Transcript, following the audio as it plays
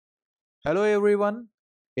Hello everyone.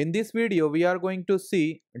 In this video we are going to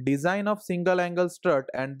see design of single angle strut,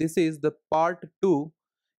 and this is the part 2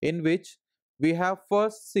 in which we have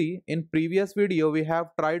first see in previous video we have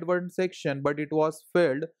tried one section but it was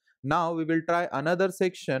failed. Now we will try another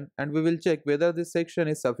section and we will check whether this section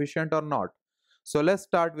is sufficient or not. So let's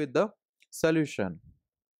start with the solution.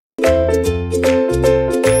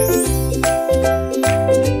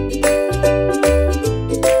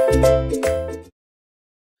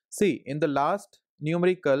 See, in the last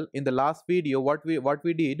numerical, in the last video, what we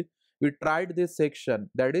did, we tried this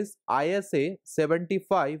section, that is ISA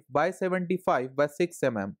 75 by 75 by 6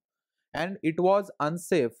 mm, and it was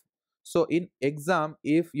unsafe. So in exam,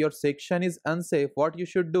 if your section is unsafe, what you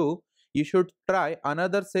should do, you should try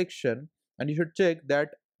another section and you should check that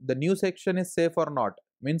the new section is safe or not.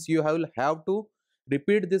 Means you will have to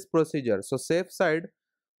repeat this procedure. So safe side,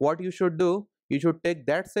 what you should do, you should take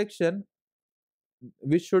that section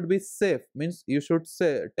which should be safe, means you should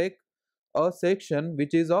say take a section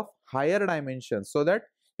which is of higher dimensions so that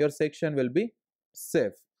your section will be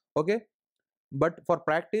safe. Okay, but for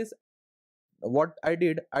practice what I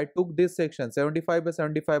did, I took this section 75 by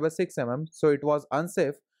 75 by 6 mm, so it was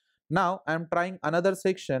unsafe. Now I am trying another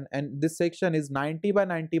section and this section is 90 by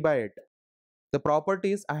 90 by 8. The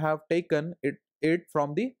properties I have taken it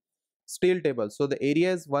from the steel table. So the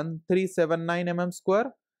area is 1379 mm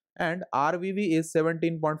square and RVV is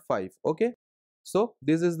 17.5. Okay, so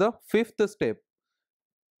this is the fifth step.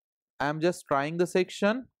 I am just trying the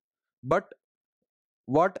section, but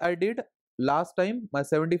what I did last time, my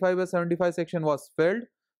 75 by 75 section was failed,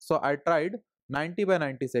 so I tried 90 by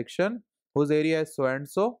 90 section whose area is so and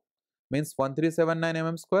so, means 1379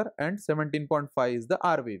 mm square and 17.5 is the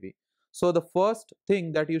RVV. So the first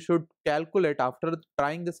thing that you should calculate after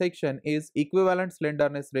trying the section is equivalent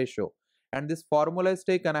slenderness ratio, and this formula is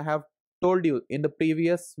taken, I have told you in the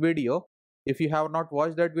previous video. If you have not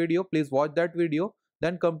watched that video, please watch that video,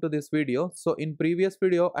 then come to this video. So in previous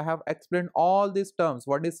video I have explained all these terms,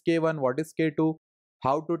 what is K1, what is K2,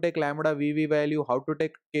 how to take lambda VV value, how to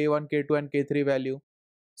take K1, K2 and K3 value.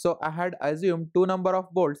 So I had assumed two number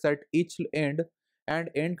of bolts at each end and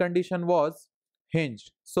end condition was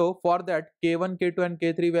hinged. So for that K1, K2 and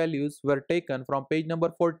K3 values were taken from page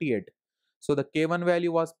number 48. So the K1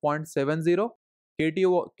 value was 0.70,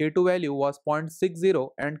 K2 value was 0.60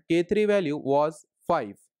 and K3 value was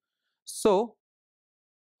 5. So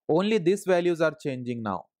only these values are changing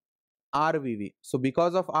now. RVV. So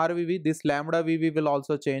because of RVV, this lambda VV will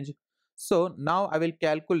also change. So now I will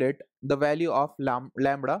calculate the value of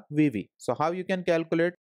lambda VV. So how you can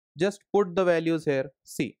calculate? Just put the values here.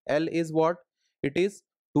 See, L is what? It is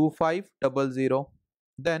 2500.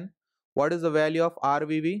 Then what is the value of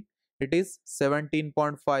RVV? It is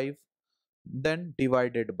 17.5. Then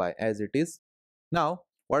divided by, as it is. Now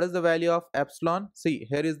what is the value of epsilon? See,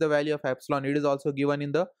 here is the value of epsilon. It is also given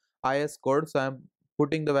in the IS code. So I am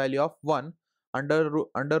putting the value of 1 under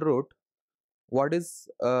root. What is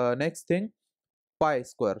next thing? Pi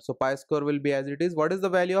square. So pi square will be as it is. What is the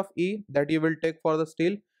value of E that you will take for the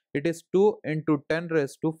steel? It is 2 into 10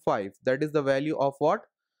 raised to 5. That is the value of what?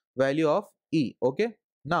 Value of E. Okay.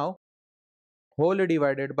 Now whole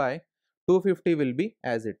divided by 250 will be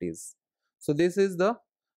as it is. So this is the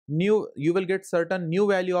new, you will get certain new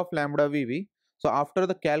value of lambda VV. So after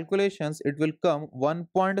the calculations it will come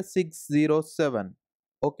 1.607.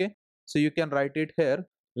 Okay, so you can write it here,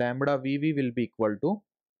 lambda VV will be equal to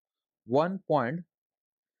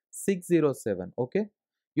 1.607. okay,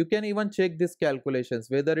 you can even check these calculations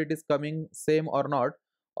whether it is coming same or not,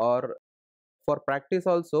 or for practice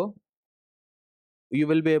also you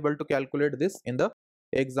will be able to calculate this in the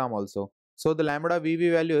exam also. So the lambda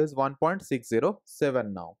VV value is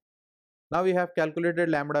 1.607 now. Now we have calculated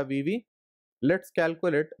lambda VV. Let's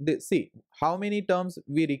calculate this. See how many terms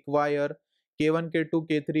we require. K1, K2,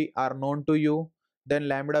 K3 are known to you. Then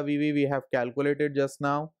lambda VV we have calculated just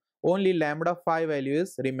now. Only lambda phi value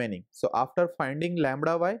is remaining. So after finding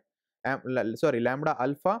lambda lambda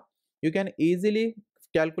alpha, you can easily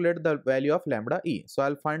calculate the value of lambda E. So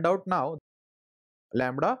I'll find out now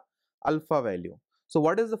lambda alpha value. So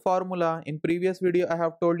what is the formula? In previous video I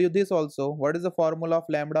have told you this also. What is the formula of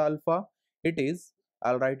lambda alpha? It is,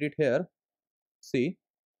 I'll write it here. See,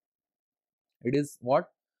 it is what?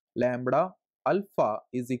 Lambda alpha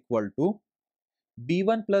is equal to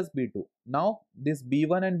B1 plus B2. Now this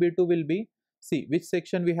B1 and B2 will be, see which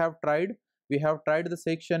section we have tried. We have tried the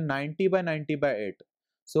section 90 by 90 by 8.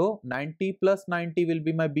 So 90 plus 90 will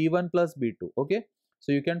be my B1 plus B2. Okay,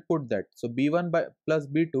 so you can put that. So B1 by plus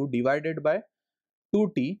B2 divided by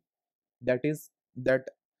 2T, that is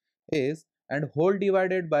and whole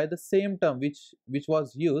divided by the same term which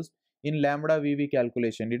was used in lambda VV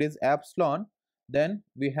calculation. It is epsilon, then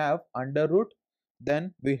we have under root,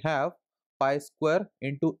 then we have pi square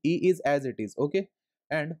into E is as it is, okay,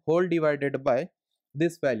 and whole divided by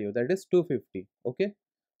this value, that is 250, okay.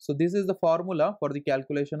 So this is the formula for the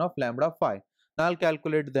calculation of lambda phi. Now I'll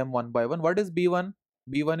calculate them one by one. What is B1?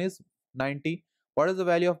 B1 is 90. What is the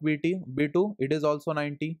value of BT? B2, it is also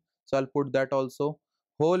 90. So I'll put that also.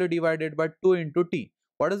 Whole divided by 2 into T.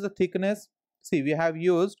 What is the thickness? See, we have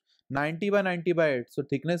used 90 by 90 by 8. So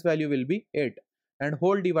thickness value will be 8. And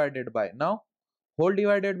whole divided by. Now, whole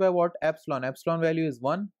divided by what? Epsilon. Epsilon value is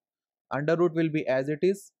 1. Under root will be as it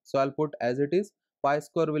is. So I'll put as it is. Pi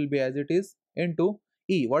square will be as it is into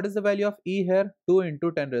E. What is the value of E here? 2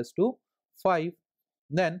 into 10 raised to 5.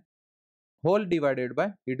 Then whole divided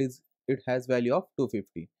by it has value of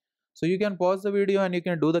 250. So you can pause the video and you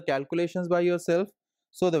can do the calculations by yourself.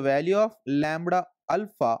 So the value of lambda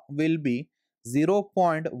alpha will be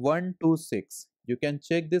 0.126. You can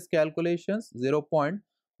check this calculations,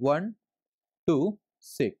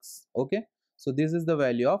 0.126. Okay, so this is the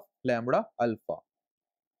value of lambda alpha.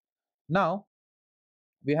 Now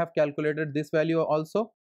we have calculated this value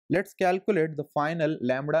also. Let's calculate the final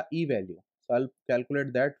lambda e value. So I'll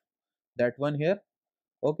calculate that one here.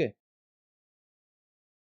 Okay,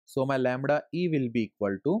 so my lambda e will be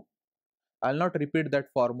equal to, I'll not repeat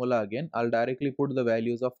that formula again. I'll directly put the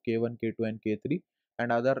values of k1, k2 and k3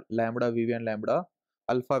 and other lambda vv and lambda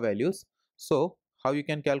alpha values. So how you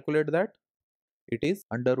can calculate that? It is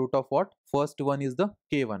under root of what? First one is the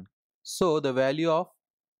k1. So the value of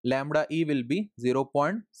lambda e will be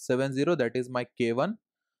 0.70, that is my k1.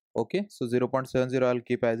 Okay, so 0.70 I'll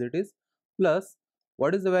keep as it is, plus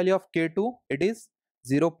what is the value of k2? It is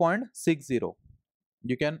 0.60.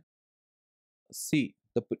 You can see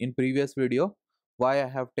in previous video why I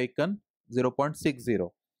have taken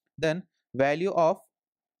 0.60. Then value of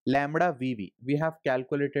lambda vv, we have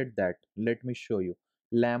calculated that. Let me show you.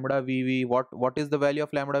 Lambda vv, what is the value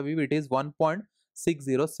of lambda vv? It is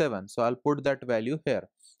 1.607. So I'll put that value here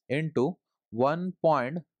into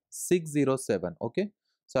 1.607. okay,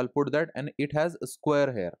 so I'll put that, and it has a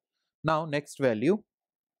square here. Now next value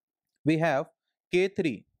we have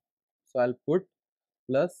k3, so I'll put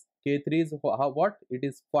plus k3 is what? It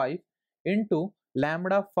is 5 into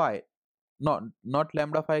lambda phi, not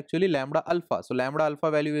lambda phi, actually lambda alpha. So lambda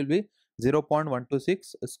alpha value will be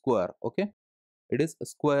 0.126 square. Okay, it is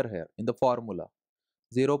square here in the formula,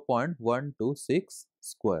 0.126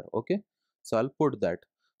 square. Okay, so I'll put that.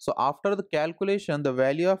 So after the calculation, the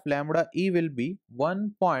value of lambda e will be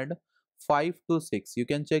 1.526. You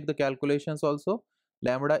can check the calculations also.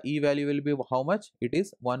 Lambda e value will be how much? It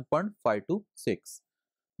is 1.526.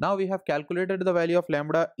 Now we have calculated the value of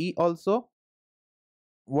lambda e also.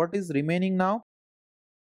 What is remaining now?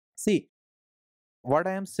 See what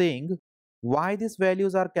I am saying. Why these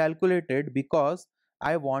values are calculated? Because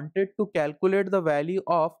I wanted to calculate the value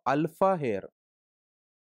of alpha here.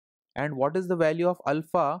 And what is the value of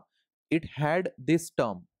alpha? It had this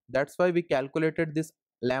term. That's why we calculated this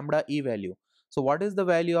lambda e value. So what is the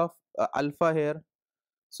value of alpha here?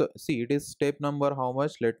 So see, it is step number how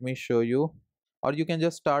much? Let me show you. Or you can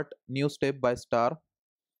just start new step by star.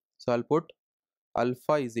 So I'll put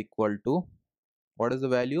alpha is equal to, what is the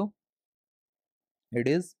value? It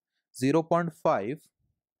is 0.5.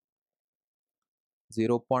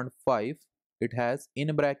 0.5. It has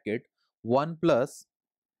in bracket 1 plus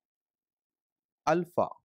alpha.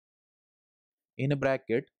 In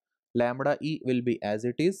bracket lambda e will be as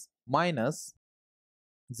it is minus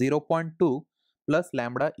 0.2 plus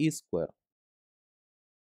lambda e square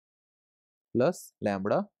plus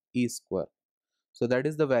lambda e square. So that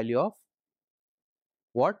is the value of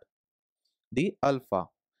what? The alpha.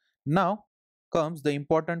 Now comes the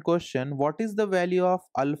important question. What is the value of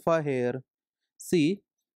alpha here? See,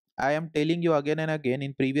 I am telling you again and again,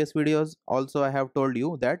 in previous videos also I have told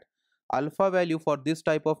you that alpha value for this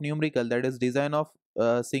type of numerical, that is design of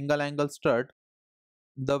single angle strut,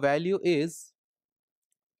 the value is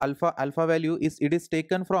alpha value is, it is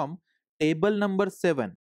taken from table number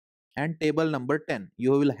 7 and table number 10.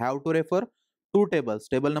 You will have to refer two tables,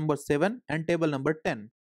 table number 7 and table number 10.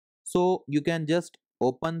 So you can just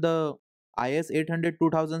open the IS 800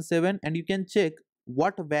 2007 and you can check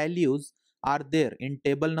what values are there in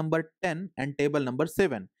table number 10 and table number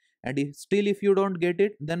 7. And if you don't get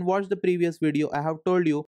it, then watch the previous video. I have told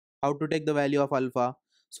you how to take the value of alpha.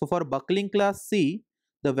 So for buckling class C,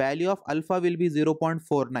 the value of alpha will be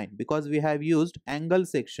 0.49 because we have used angle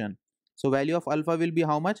section. So value of alpha will be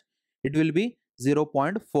how much? It will be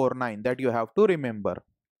 0.49, that you have to remember.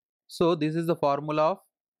 So this is the formula of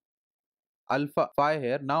alpha phi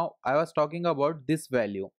here. Now I was talking about this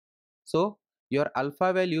value. So your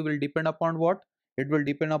alpha value will depend upon what? It will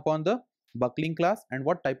depend upon the buckling class and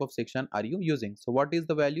what type of section are you using. So what is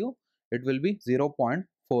the value? It will be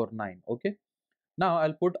 0.49. Okay. Now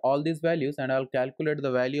I'll put all these values and I'll calculate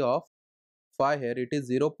the value of phi. Here it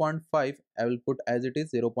is 0.5. I will put as it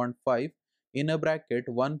is 0.5 in a bracket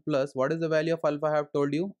 1 plus what is the value of alpha. I have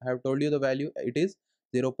told you. I have told you the value. It is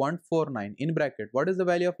 0.49 in bracket. What is the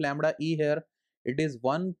value of lambda e here? It is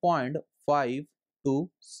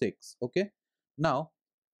 1.526. Okay. Now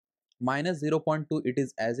minus 0.2, it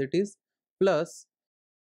is as it is, plus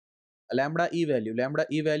lambda e value. Lambda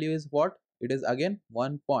e value is what? It is again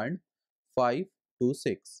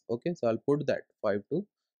 1.526. Okay, so I'll put that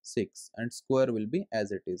 526 and square will be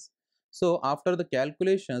as it is. So after the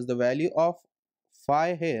calculations, the value of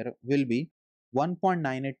phi here will be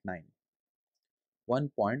 1.989.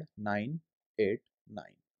 1.989.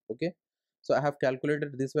 Okay, so I have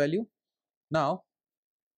calculated this value. Now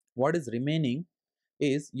what is remaining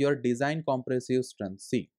is your design compressive strength.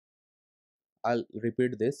 See, I'll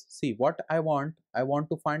repeat this. See, what I want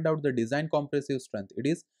to find out the design compressive strength. It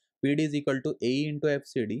is PD is equal to A into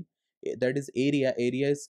FCD. That is area. Area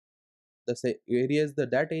is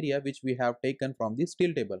that area which we have taken from the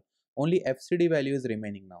steel table. Only FCD value is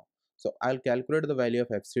remaining now. So I'll calculate the value of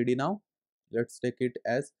FCD now. Let's take it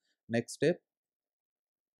as next step.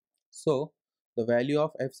 So the value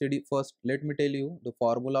of FCD, first let me tell you the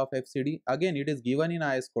formula of FCD. Again, it is given in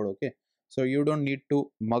IS code. Okay, so you don't need to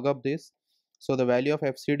mug up this. So the value of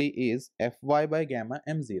FCD is Fy by gamma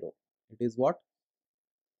m0. It is what?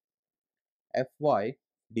 Fy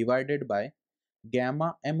divided by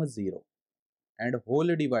gamma m0 and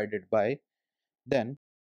whole divided by then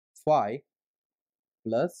phi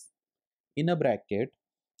plus in a bracket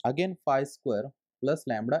again phi square plus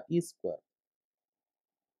lambda e square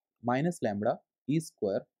minus lambda e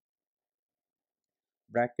square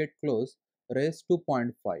bracket close raised to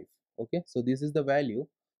 0.5. Okay, so this is the value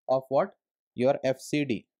of what? Your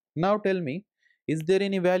FCD. Now tell me, is there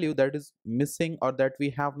any value that is missing or that we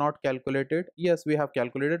have not calculated? Yes, we have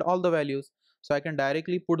calculated all the values. So I can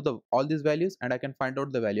directly put all these values and I can find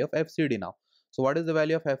out the value of FCD now. So what is the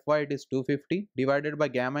value of Fy? It is 250 divided by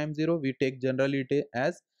gamma m0. We take generally it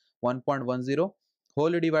as 1.10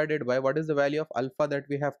 whole divided by what is the value of alpha that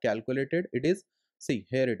we have calculated? It is, see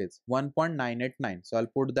here it is 1.989. So I'll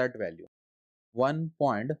put that value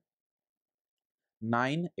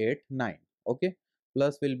 1.989. Okay,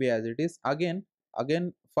 plus will be as it is again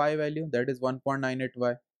phi value, that is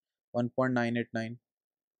 1.98y 1.989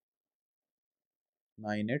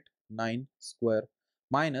 989 square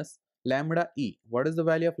minus lambda e. What is the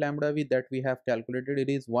value of lambda v that we have calculated? It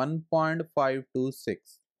is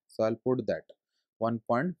 1.526. So I'll put that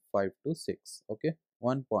 1.526. Okay,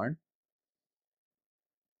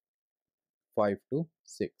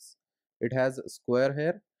 1.526. It has square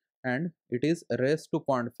here and it is raised to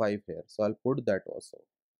 0.5 here. So I'll put that also.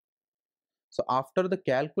 So after the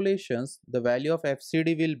calculations, the value of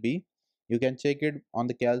FCD will be, you can check it on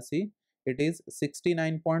the calc, it is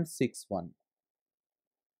 69.61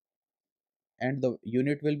 and the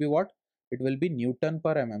unit will be what? It will be Newton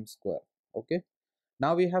per mm square. Okay.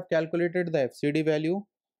 Now we have calculated the FCD value.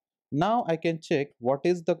 Now I can check what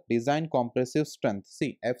is the design compressive strength.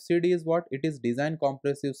 See, FCD is what? It is design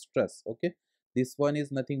compressive stress. Okay. This one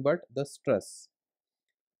is nothing but the stress.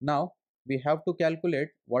 Now we have to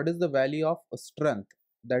calculate what is the value of strength,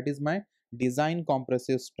 that is my design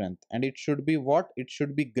compressive strength, and it should be what? It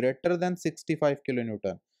should be greater than 65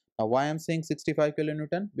 kilonewton. Now why I am saying 65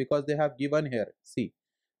 kilonewton? Because they have given here, see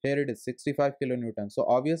here it is 65 kilonewton, so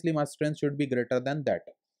obviously my strength should be greater than that.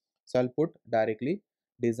 So I'll put directly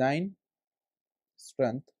design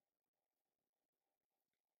strength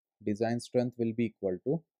will be equal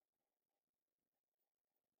to,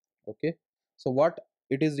 okay, so what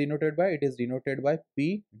it is denoted by? It is denoted by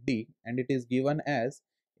PD and it is given as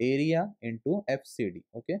area into FCD.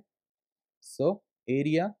 Okay, so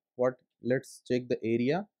area, what? Let's check the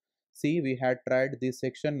area. See, we had tried this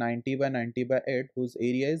section 90 by 90 by 8 whose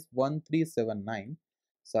area is 1379.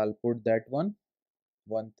 So I'll put that one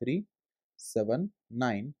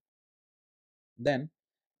 1379, then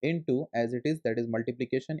into as it is, that is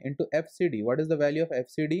multiplication into FCD. What is the value of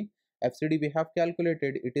FCD? FCD we have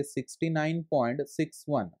calculated, it is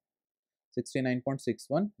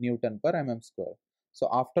 69.61 Newton per mm square. So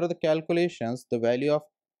after the calculations, the value of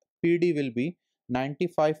PD will be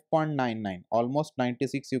 95.99, almost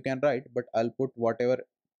 96 you can write, but I'll put whatever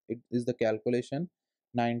it is the calculation,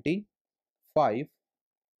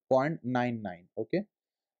 95.99. okay,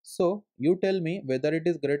 so you tell me whether it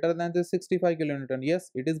is greater than the 65 kilonewton. Yes,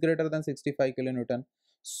 it is greater than 65 kilonewton.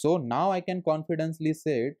 So now I can confidently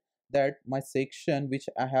say that my section which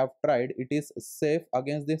I have tried, it is safe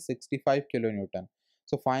against the 65 kilonewton.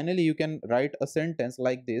 So finally you can write a sentence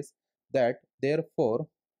like this, that therefore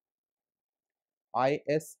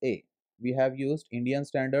ISA, we have used Indian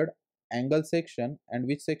standard angle section, and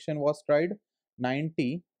which section was tried?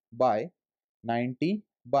 90 by 90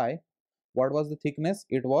 by, what was the thickness?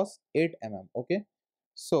 It was 8 mm. Okay,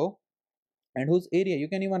 so, and whose area, you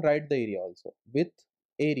can even write the area also with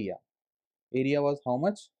area. Area was how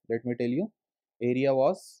much? Let me tell you, area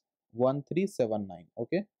was 1379,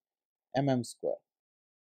 okay, mm square,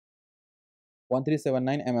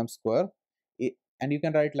 1379 mm square. And you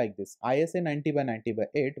can write like this, ISA 90 by 90 by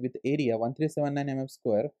 8 with area 1379 mm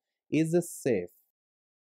square is safe.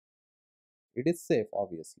 It is safe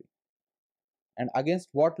obviously. And against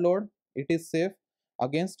what load it is safe?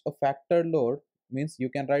 Against a factored load, means you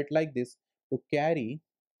can write like this, to carry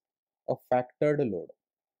a factored load.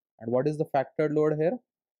 And what is the factored load here?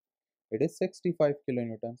 It is 65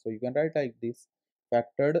 kilonewton. So you can write like this,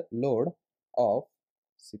 factored load of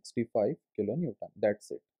 65 kilonewton.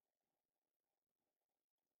 That's it.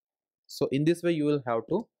 So in this way you will have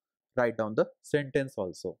to write down the sentence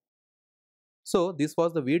also. So this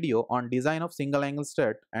was the video on design of single angle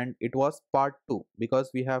strut, and it was part 2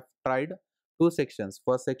 because we have tried two sections.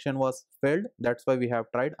 First section was failed, that's why we have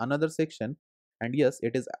tried another section, and yes,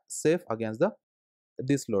 it is safe against the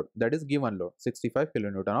this load, that is given load 65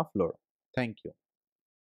 kilonewton of load. Thank you.